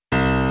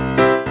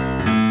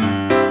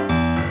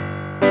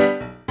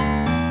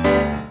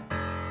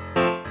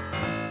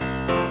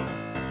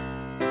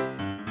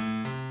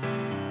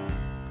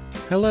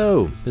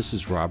Hello, this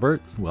is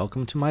Robert.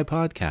 Welcome to my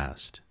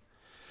podcast.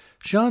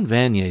 Jean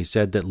Vanier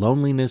said that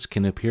loneliness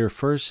can appear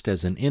first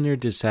as an inner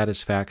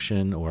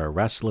dissatisfaction or a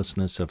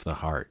restlessness of the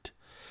heart.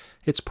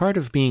 It's part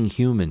of being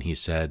human, he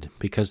said,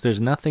 because there's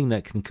nothing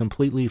that can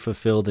completely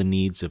fulfill the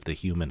needs of the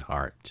human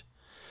heart.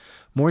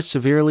 More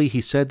severely,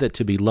 he said that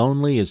to be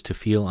lonely is to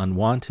feel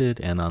unwanted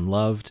and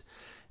unloved,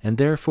 and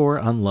therefore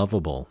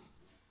unlovable.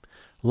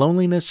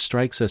 Loneliness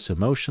strikes us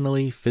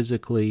emotionally,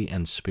 physically,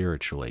 and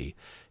spiritually.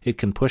 It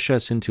can push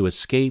us into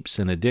escapes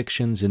and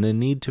addictions in a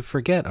need to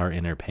forget our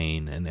inner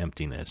pain and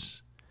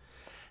emptiness.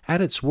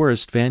 At its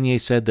worst, Vanier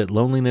said that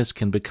loneliness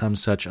can become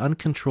such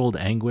uncontrolled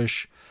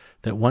anguish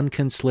that one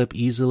can slip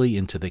easily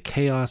into the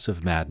chaos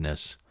of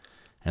madness,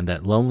 and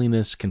that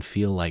loneliness can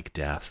feel like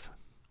death.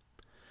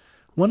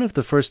 One of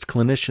the first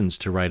clinicians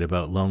to write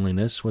about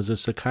loneliness was a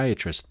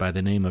psychiatrist by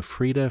the name of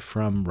Frieda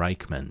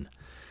Fromm-Reichmann.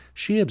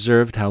 She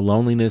observed how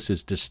loneliness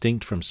is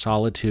distinct from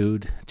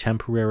solitude,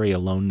 temporary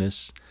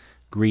aloneness,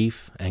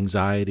 grief,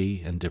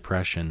 anxiety, and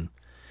depression,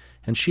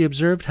 and she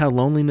observed how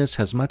loneliness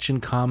has much in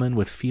common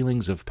with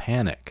feelings of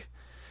panic,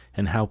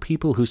 and how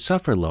people who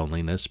suffer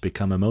loneliness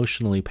become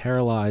emotionally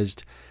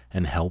paralyzed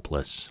and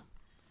helpless.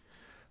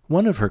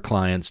 One of her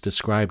clients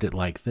described it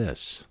like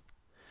this: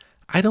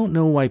 "I don't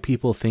know why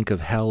people think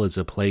of hell as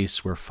a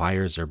place where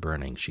fires are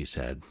burning," she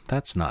said.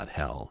 "That's not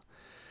hell.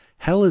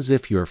 Hell is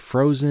if you're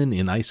frozen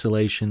in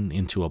isolation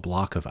into a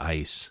block of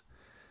ice.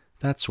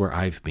 That's where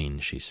I've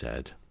been," she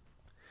said.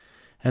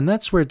 And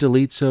that's where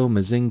Dalitso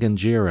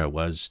Mzinganjira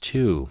was,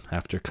 too,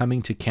 after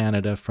coming to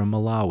Canada from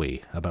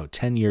Malawi about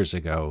 10 years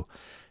ago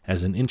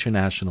as an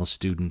international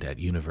student at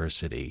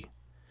university.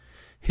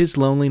 His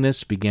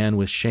loneliness began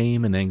with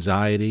shame and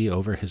anxiety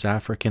over his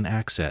African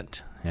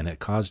accent, and it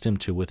caused him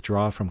to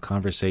withdraw from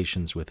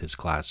conversations with his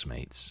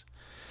classmates.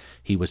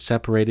 He was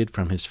separated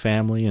from his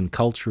family and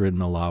culture in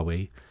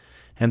Malawi,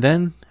 and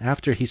then,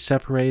 after he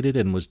separated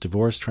and was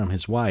divorced from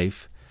his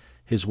wife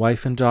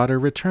and daughter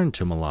returned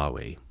to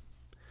Malawi.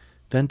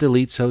 Then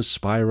Dalitso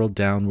spiraled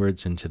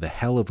downwards into the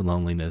hell of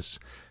loneliness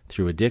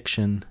through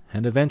addiction,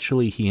 and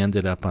eventually he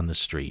ended up on the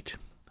street,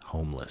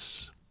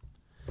 homeless.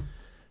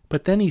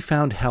 But then he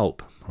found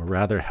help, or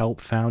rather help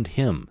found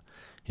him,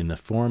 in the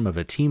form of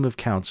a team of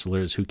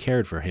counselors who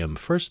cared for him,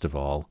 first of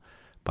all,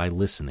 by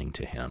listening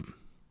to him.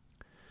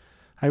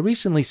 I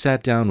recently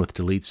sat down with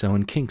Dalitso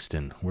in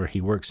Kingston, where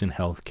he works in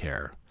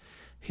healthcare.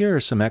 Here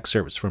are some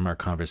excerpts from our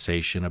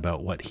conversation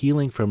about what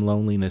healing from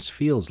loneliness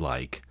feels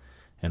like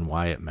and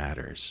why it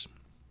matters.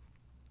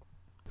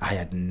 I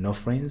had no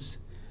friends.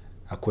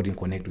 I couldn't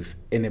connect with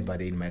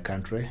anybody in my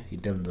country in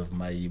terms of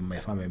my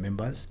family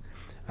members.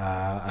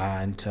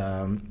 And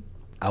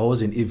I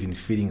wasn't even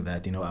feeling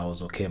that, I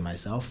was okay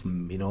myself,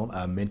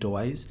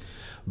 mental-wise.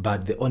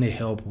 But the only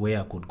help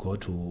where I could go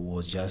to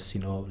was just,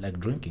 like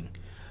drinking.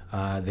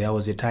 There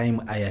was a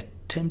time I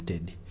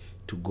attempted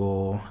to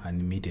go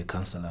and meet a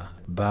counselor,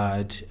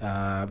 but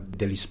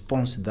the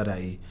response that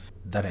I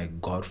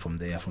got from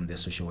the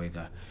social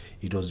worker,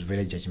 it was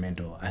very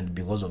judgmental, and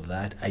because of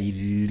that, I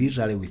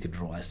literally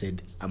withdrew. I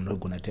said, I'm not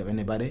going to tell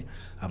anybody,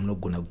 I'm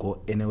not going to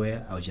go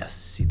anywhere, I'll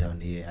just sit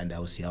down here and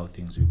I'll see how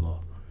things will go.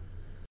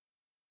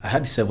 I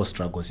had several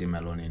struggles in my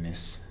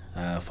loneliness.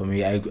 For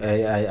me,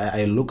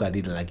 I look at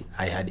it like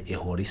I had a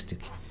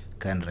holistic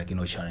kind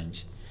of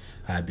challenge.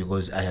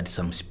 Because I had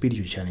some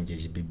spiritual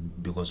challenges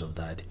because of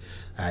that.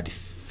 I had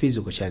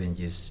physical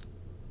challenges,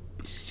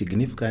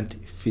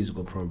 significant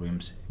physical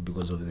problems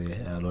because of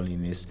the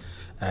loneliness.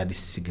 I had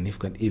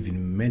significant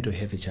even mental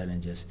health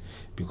challenges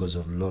because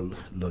of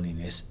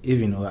loneliness.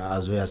 Even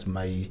as well as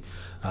my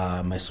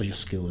social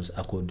skills,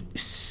 I could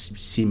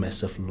see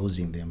myself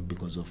losing them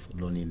because of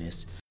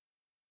loneliness.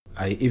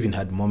 I even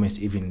had moments,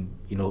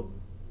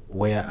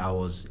 where I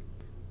was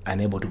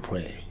unable to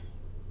pray,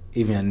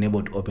 even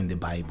unable to open the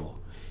Bible,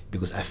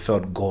 because I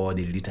felt God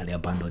literally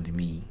abandoned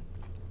me.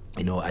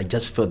 I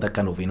just felt that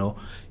kind of,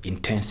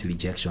 intense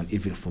rejection,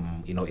 even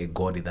from, a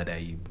God that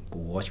I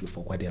watched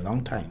for quite a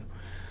long time.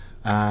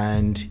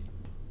 And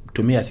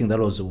to me, I think that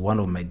was one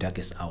of my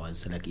darkest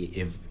hours,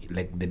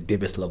 like the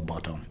deepest rock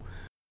bottom.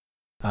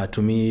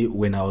 To me,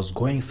 when I was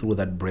going through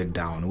that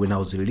breakdown, when I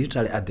was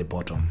literally at the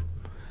bottom,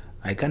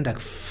 I kind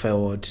of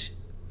felt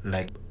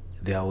like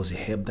there was a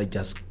help that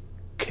just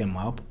came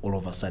up all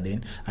of a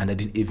sudden, and I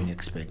didn't even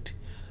expect.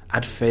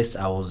 At first,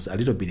 I was a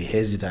little bit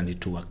hesitant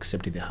to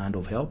accept the hand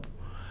of help,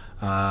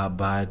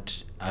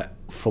 but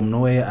from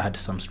nowhere, I had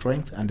some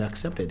strength and I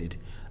accepted it.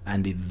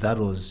 And that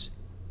was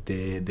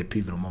the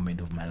pivotal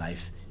moment of my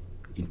life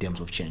in terms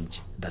of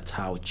change. That's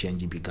how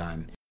change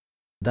began.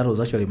 That was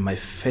actually my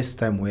first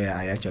time where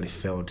I actually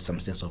felt some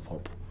sense of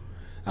hope.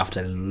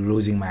 After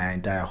losing my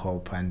entire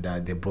hope, and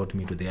they brought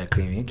me to their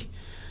clinic,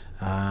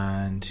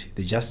 and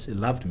they just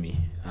loved me,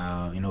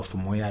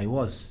 from where I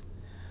was.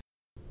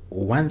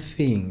 One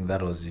thing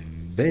that was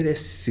very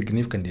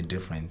significantly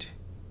different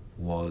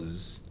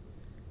was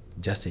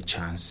just a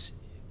chance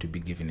to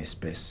be given a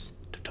space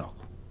to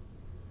talk.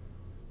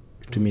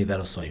 To me, that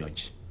was so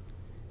huge.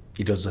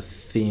 It was a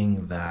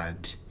thing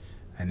that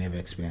I never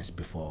experienced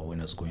before when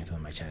I was going through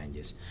my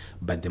challenges.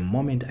 But the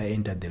moment I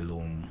entered the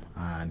room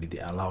and they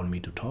allowed me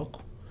to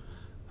talk,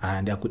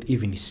 and I could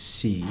even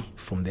see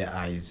from their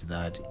eyes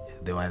that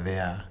they were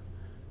there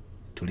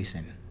to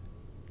listen,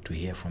 to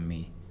hear from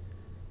me.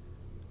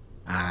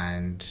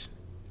 And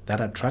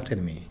that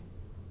attracted me.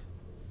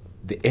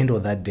 The end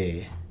of that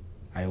day,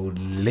 I would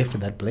leave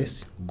that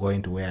place,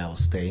 going to where I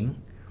was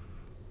staying,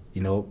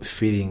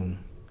 feeling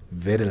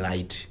very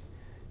light.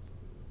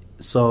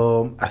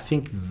 So I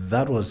think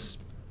that was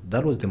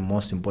the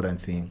most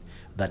important thing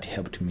that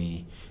helped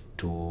me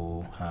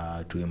to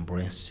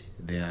embrace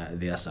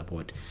their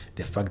support.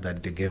 The fact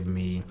that they gave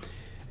me,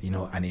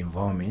 an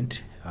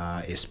environment,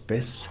 a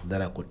space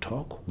that I could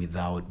talk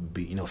without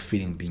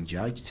feeling being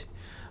judged,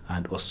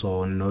 and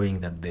also knowing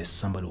that there's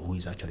somebody who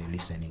is actually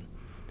listening,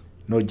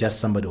 not just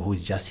somebody who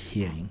is just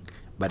hearing,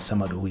 but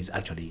somebody who is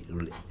actually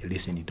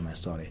listening to my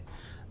story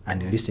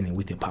and listening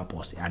with a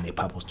purpose and a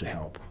purpose to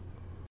help.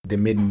 They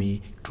made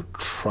me to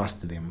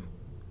trust them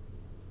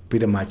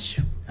pretty much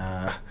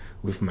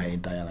with my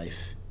entire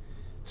life.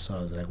 So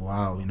I was like,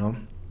 wow,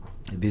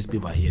 these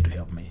people are here to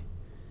help me.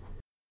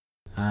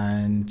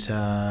 And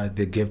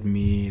they gave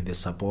me the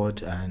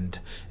support, and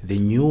they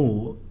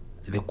knew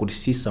they could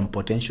see some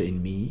potential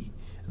in me,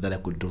 that I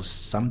could do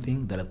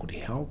something, that I could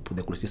help.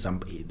 They could see some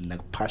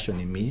passion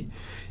in me,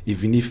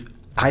 even if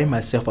I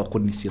myself I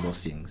couldn't see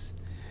those things.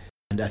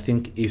 And I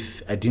think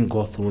if I didn't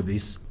go through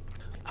this,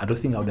 I don't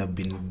think I would have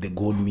been the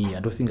good me. I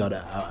don't think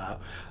I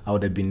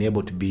would have been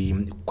able to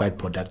be quite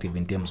productive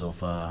in terms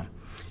of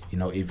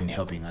even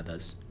helping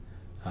others.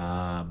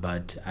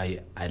 But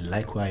I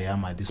like where I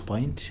am at this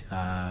point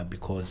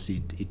because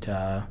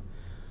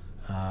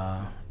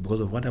because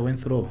of what I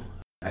went through.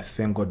 I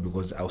thank God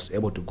because I was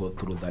able to go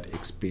through that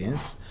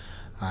experience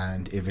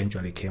and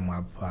eventually came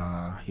up,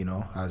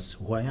 as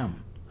who I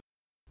am.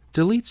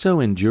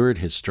 Dalitso endured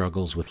his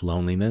struggles with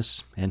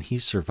loneliness, and he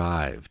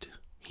survived.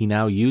 He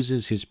now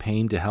uses his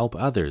pain to help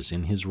others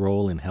in his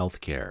role in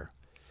healthcare.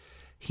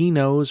 He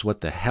knows what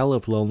the hell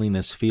of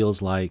loneliness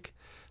feels like,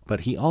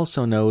 but he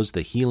also knows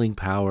the healing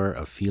power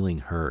of feeling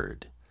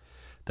heard.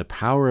 The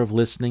power of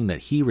listening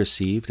that he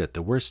received at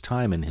the worst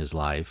time in his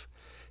life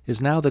is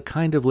now the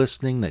kind of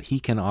listening that he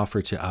can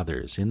offer to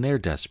others in their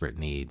desperate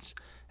needs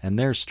and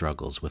their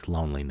struggles with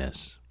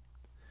loneliness.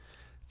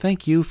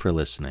 Thank you for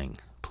listening.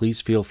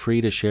 Please feel free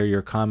to share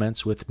your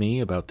comments with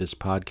me about this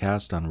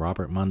podcast on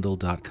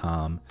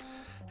robertmundell.com,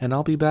 and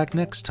I'll be back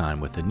next time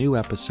with a new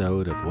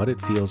episode of What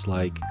It Feels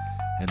Like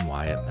and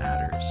Why It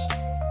Matters.